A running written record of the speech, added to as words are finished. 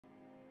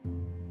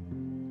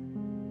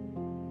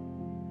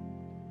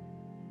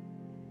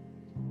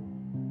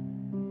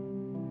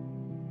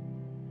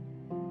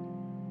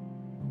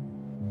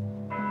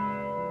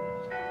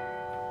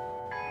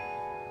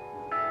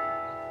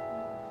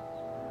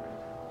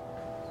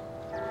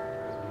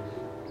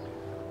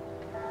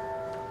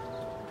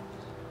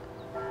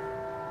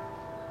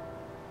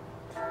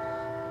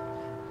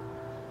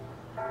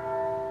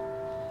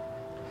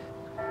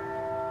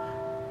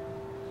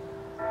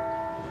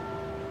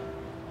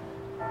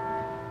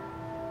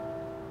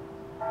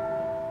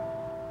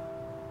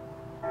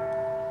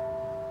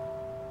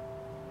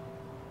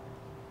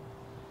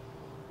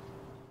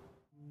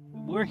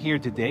We're here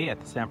today at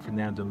the San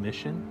Fernando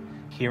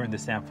Mission, here in the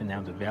San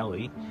Fernando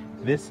Valley.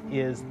 This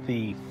is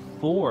the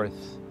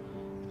fourth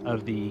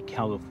of the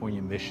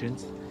California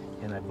missions,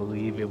 and I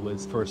believe it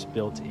was first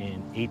built in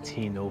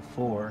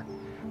 1804.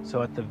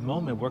 So at the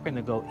moment, we're going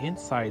to go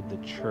inside the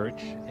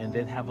church and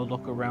then have a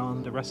look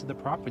around the rest of the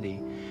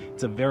property.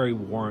 It's a very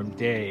warm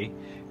day,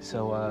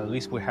 so at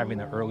least we're having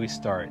an early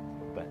start,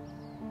 but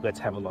let's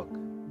have a look.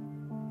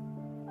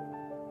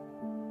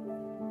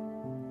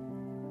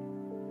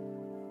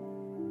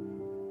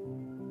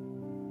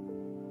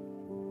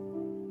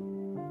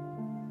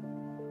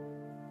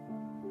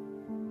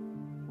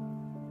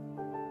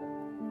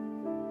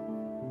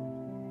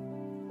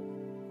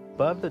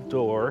 Above the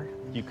door,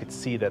 you could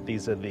see that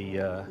these are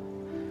the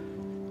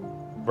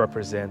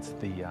represents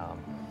the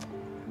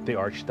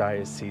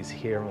archdiocese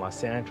here in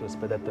Los Angeles.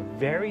 But at the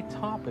very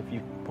top, if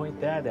you point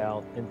that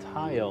out in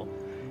tile,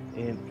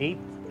 in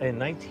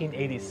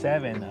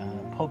 1987,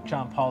 Pope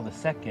John Paul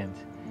II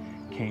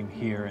came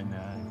here and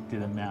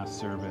did a mass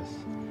service.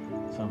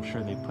 So I'm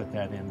sure they put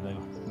that in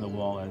the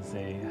wall as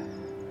a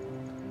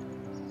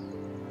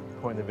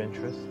point of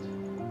interest.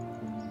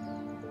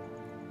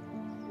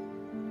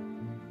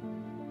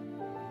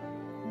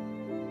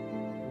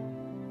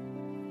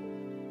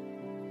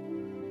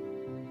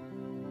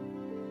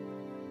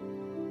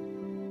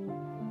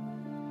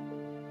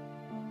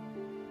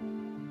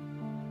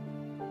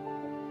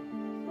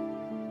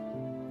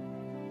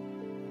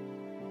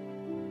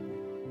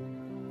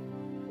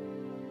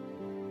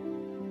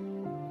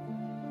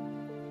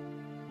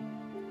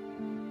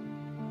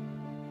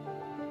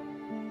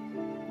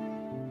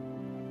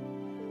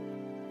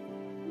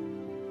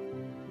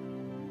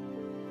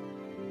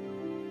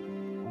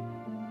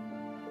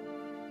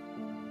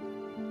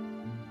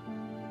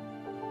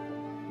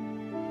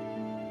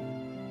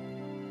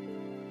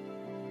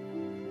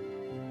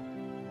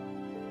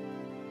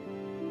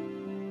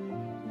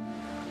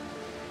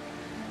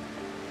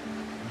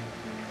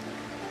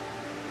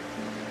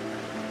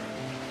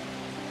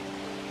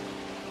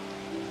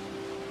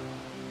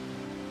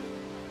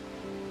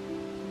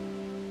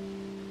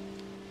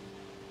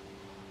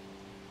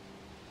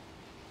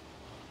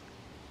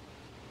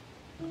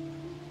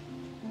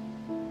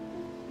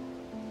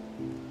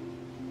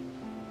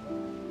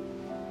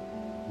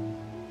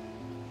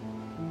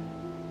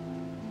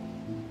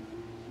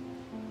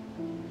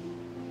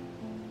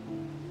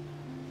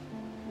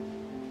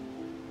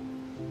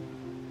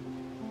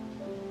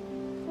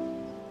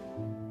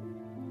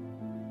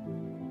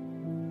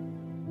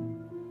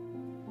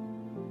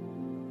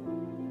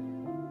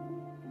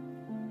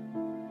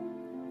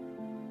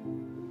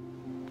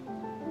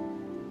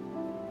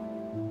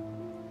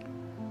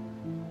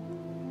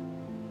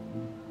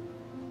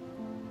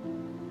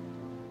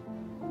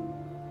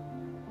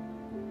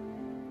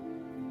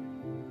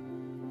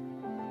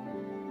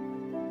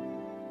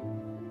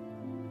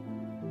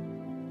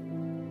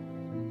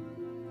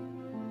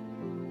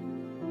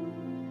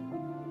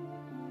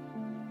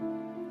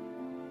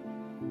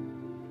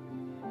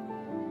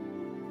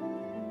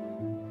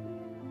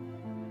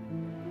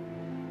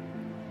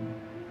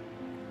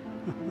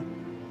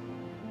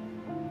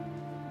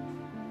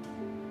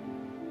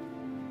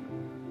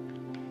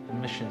 The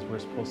missions were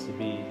supposed to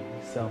be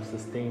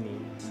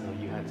self-sustaining, so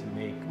you had to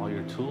make all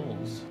your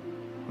tools.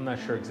 I'm not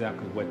sure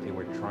exactly what they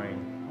were trying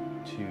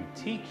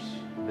to teach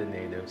the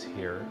natives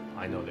here.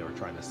 I know they were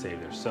trying to save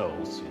their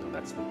souls,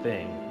 that's the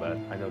thing, but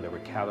I know there were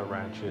cattle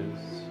ranches.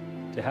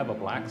 To have a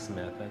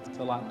blacksmith, that's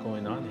a lot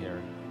going on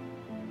here.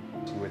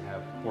 You would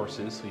have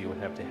horses, so you would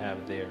have to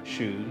have their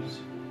shoes.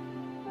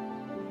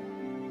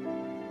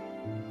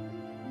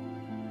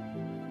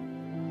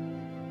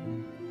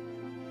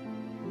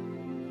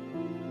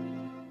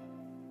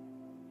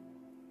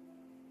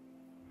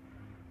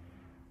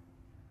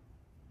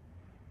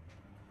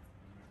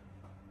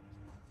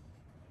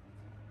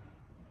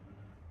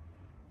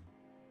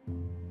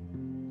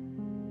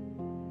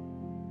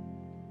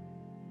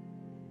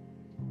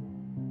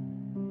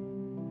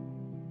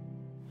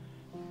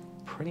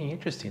 Pretty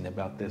interesting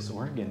about this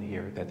organ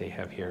here that they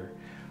have here.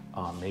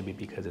 Maybe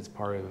because it's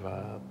part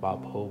of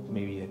Bob Hope,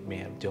 maybe it may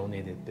have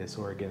donated this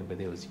organ, but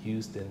it was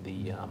used in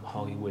the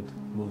Hollywood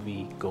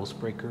movie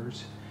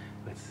Ghostbreakers.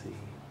 Let's see,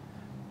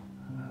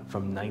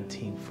 from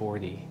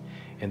 1940.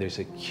 And there's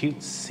a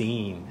cute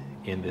scene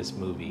in this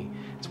movie.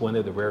 It's one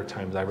of the rare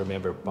times I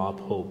remember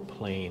Bob Hope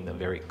playing a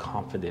very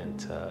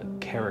confident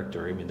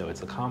character, even though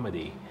it's a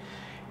comedy.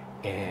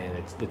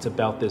 And it's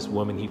about this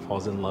woman he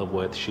falls in love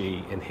with.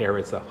 She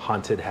inherits a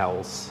haunted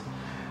house.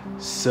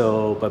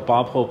 But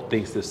Bob Hope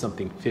thinks there's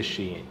something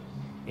fishy.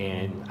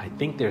 And I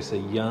think there's a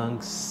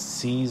young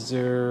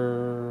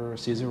Cesar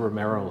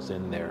Romero's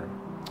in there.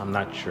 I'm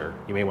not sure.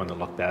 You may want to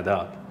look that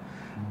up.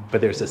 But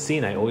there's a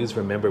scene I always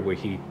remember where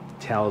he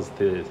tells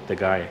the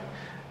guy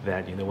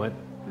that, you know what,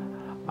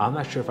 I'm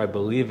not sure if I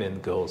believe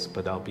in ghosts,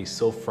 but I'll be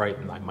so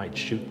frightened I might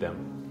shoot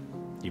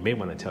them. You may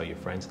want to tell your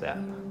friends that.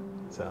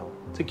 So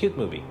it's a cute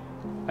movie.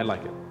 I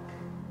like it.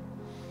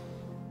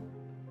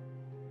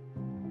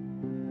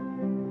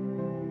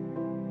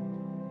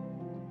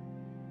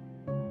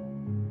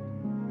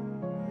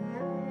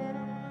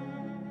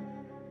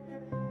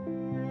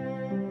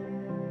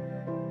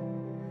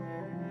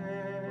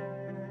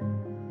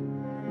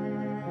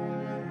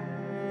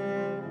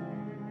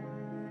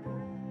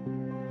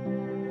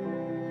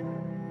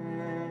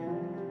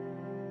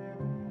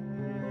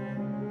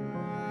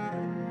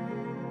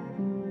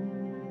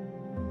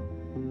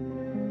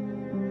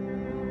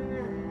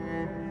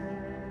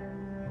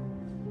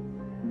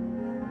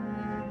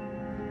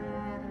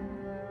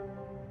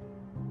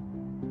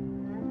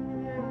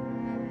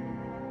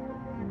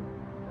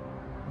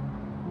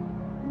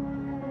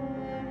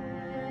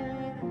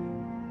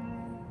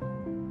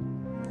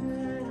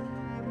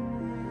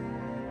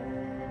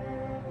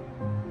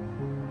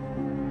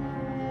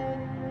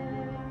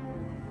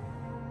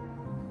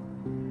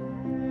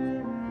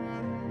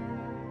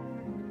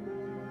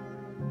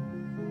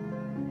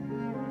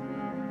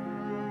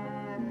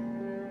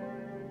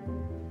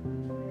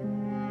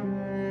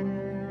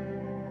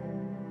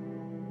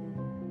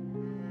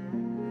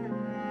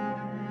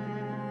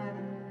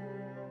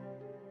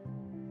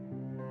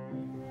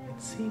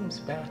 seems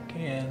back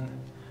in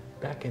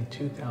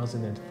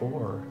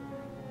 2004,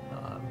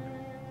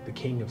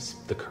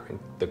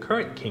 the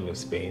current king of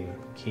Spain,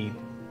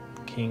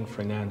 King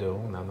Fernando,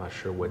 and I'm not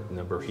sure what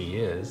number he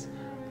is,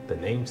 the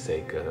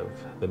namesake of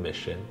the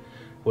mission,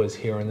 was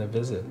here on a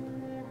visit.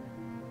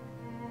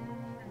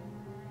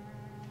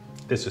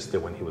 This was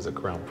still when he was a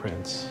crown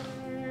prince.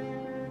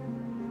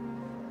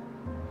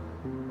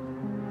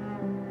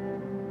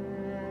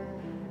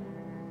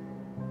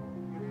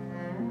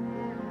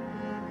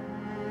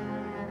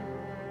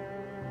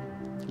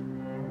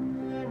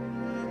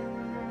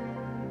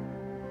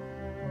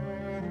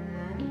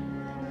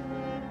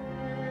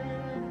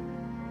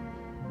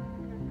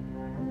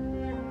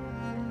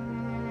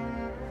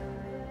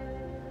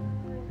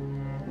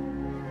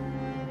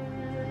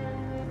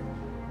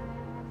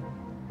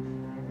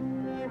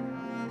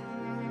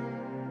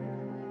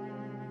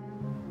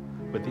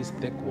 But these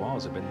thick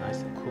walls have been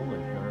nice and cool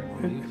in here,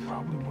 I believe. It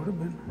probably would have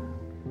been.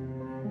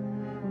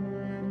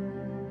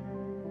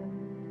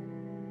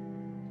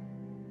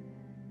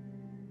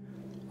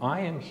 I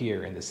am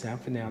here in the San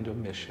Fernando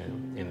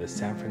Mission in the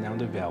San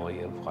Fernando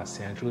Valley of Los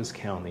Angeles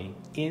County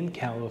in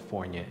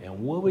California. And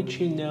what would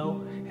you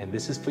know? And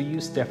this is for you,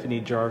 Stephanie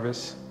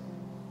Jarvis.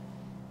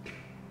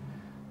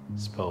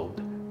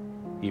 Spode,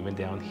 even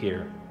down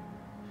here.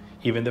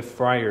 Even the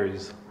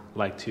friars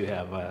like to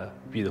have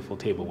beautiful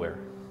tableware.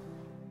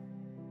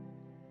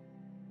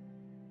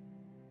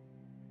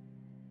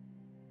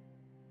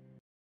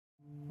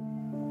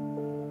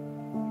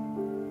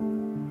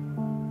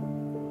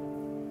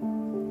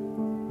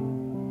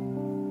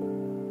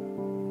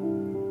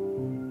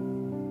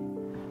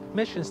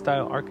 Mission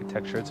style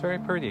architecture, it's very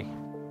pretty.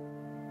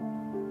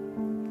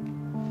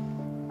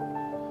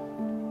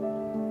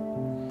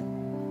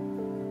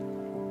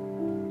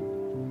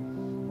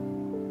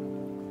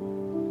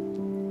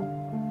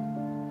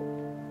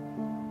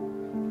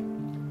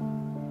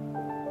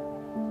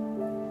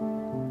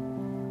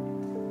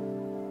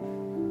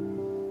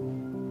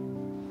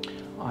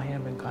 I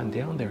haven't gone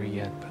down there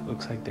yet, but it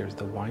looks like there's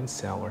the wine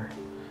cellar.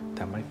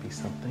 That might be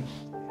something.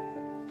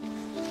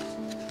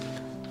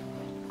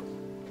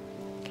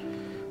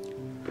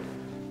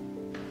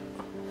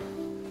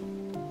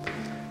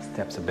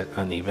 Steps a bit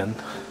uneven.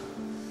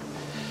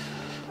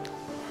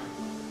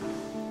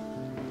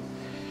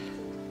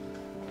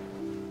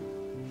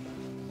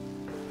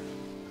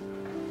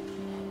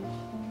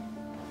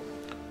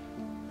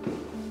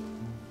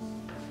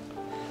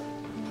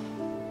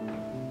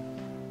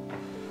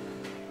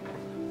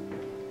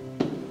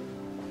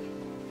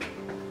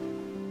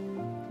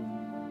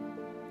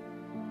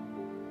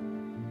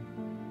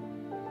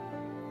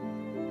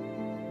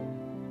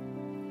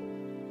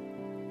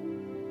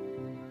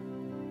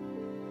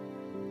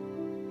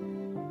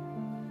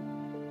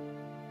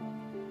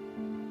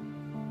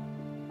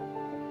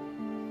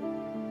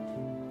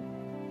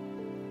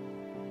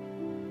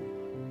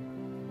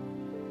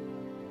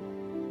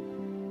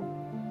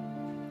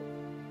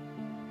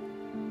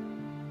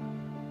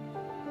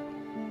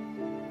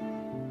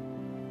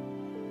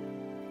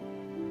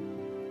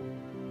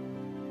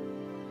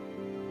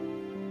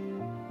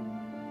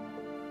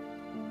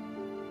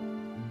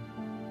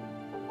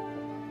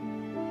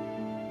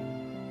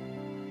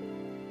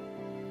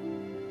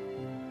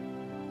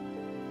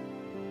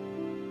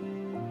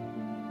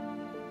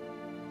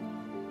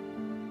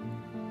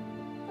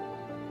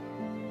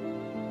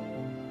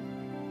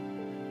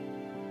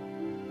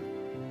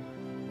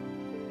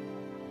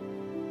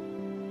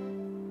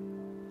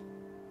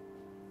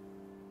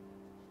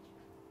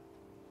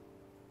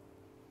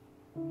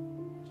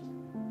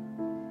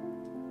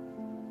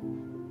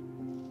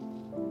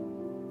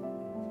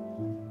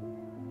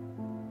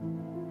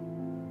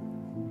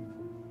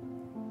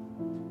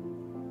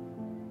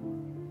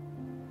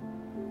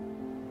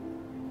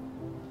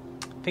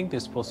 I think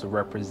they're supposed to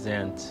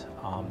represent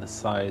the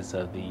size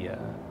of the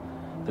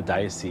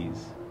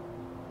diocese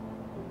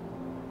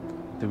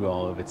through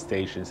all of its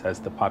stations.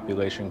 As the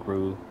population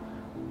grew,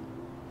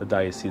 the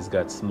diocese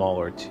got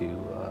smaller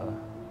to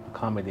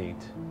accommodate